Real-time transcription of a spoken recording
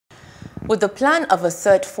With the plan of a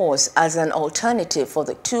third force as an alternative for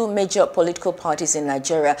the two major political parties in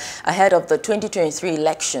Nigeria ahead of the 2023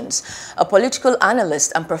 elections, a political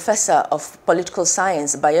analyst and professor of political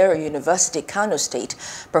science, Bayero University, Kano State,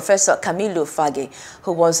 Professor Kamilu Fage,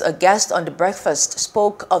 who was a guest on the breakfast,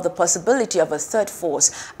 spoke of the possibility of a third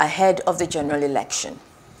force ahead of the general election.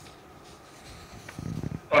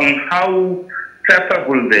 On how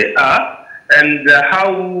capable they are and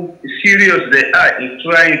how serious they are in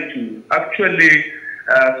trying to actually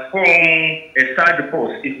form a third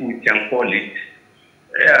force, if we can call it.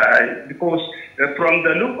 Because from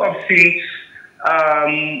the look of things,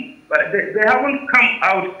 they haven't come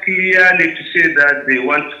out clearly to say that they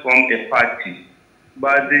want to form a party.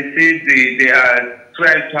 But they say they are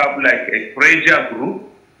trying to have like a pressure group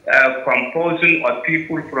composing of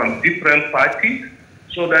people from different parties,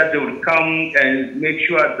 so that they will come and make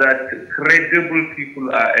sure that credible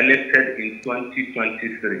people are elected in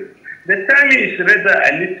 2023. The time is rather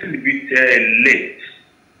a little bit late,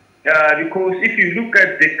 because if you look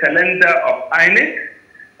at the calendar of INEC,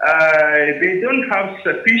 they don't have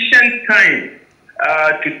sufficient time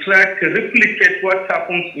to try to replicate what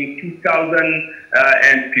happened in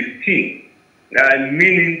 2015,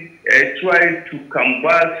 meaning try to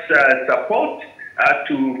canvass support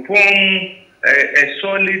to form a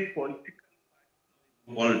solid politics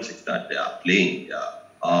that they are playing.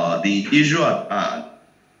 The issue at hand,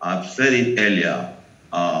 I've said it earlier,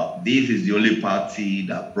 this is the only party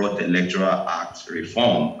that brought the Electoral Act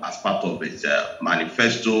reform as part of its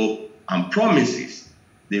manifesto and promises.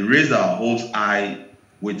 They raised our hopes high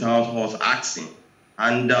without us asking,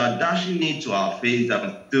 and dashing it to our face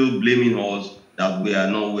and still blaming us that we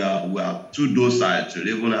are too docile to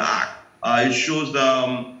even act. It shows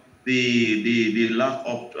the lack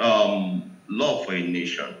of love for a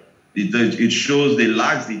nation. It shows the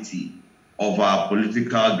laxity of our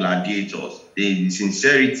political gladiators, the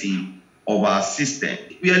sincerity of our system.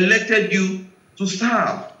 We elected you to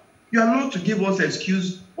serve. You are not to give us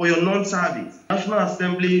excuse for your non-service. National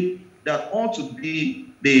Assembly that ought to be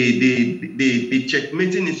the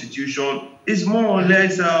checkmating institution is more or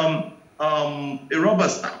less a rubber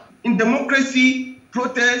stamp. In democracy,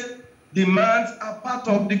 protest, demands are part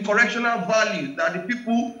of the correctional values that the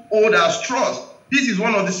people hold as trust. This is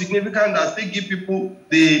one of the significant that still give people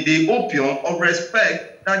the opium of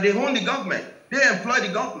respect that they own the government. They employ the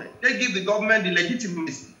government. They give the government the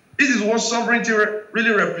legitimacy. This is what sovereignty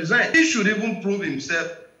really represents. He should even prove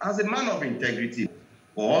himself as a man of integrity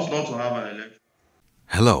for us not to have an election.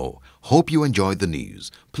 Hello, hope you enjoyed the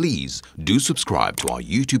news. Please do subscribe to our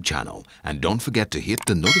YouTube channel and don't forget to hit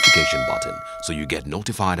the notification button so you get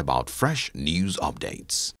notified about fresh news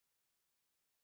updates.